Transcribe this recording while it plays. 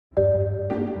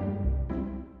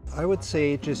I would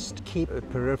say just keep a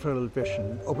peripheral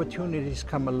vision. Opportunities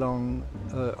come along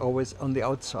always on the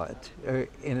outside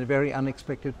in a very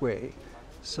unexpected way.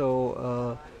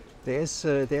 So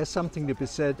there's something to be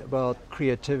said about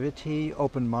creativity,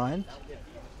 open mind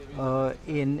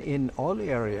in all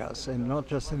areas and not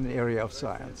just in the area of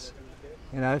science.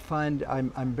 And I find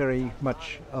I'm very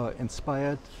much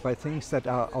inspired by things that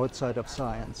are outside of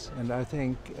science. And I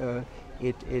think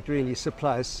it really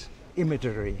supplies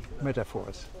imagery,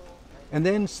 metaphors. And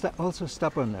then also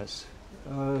stubbornness.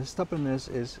 Stubbornness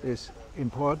is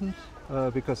important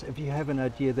because if you have an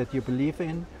idea that you believe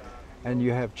in and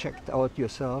you have checked out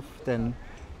yourself, then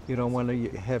you don't want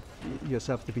to have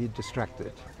yourself to be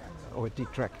distracted or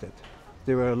detracted.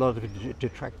 There were a lot of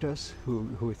detractors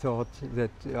who thought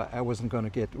that I wasn't going to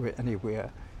get anywhere.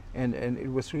 And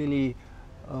it was really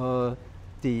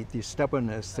the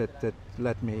stubbornness that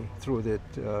led me through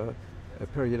that a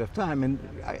period of time. And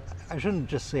I shouldn't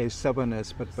just say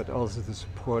stubbornness, but also the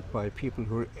support by people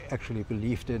who actually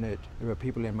believed in it. There were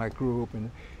people in my group, and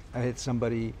I had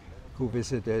somebody who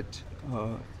visited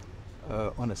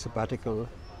on a sabbatical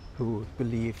who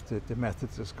believed that the method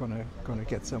is going to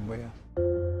get somewhere.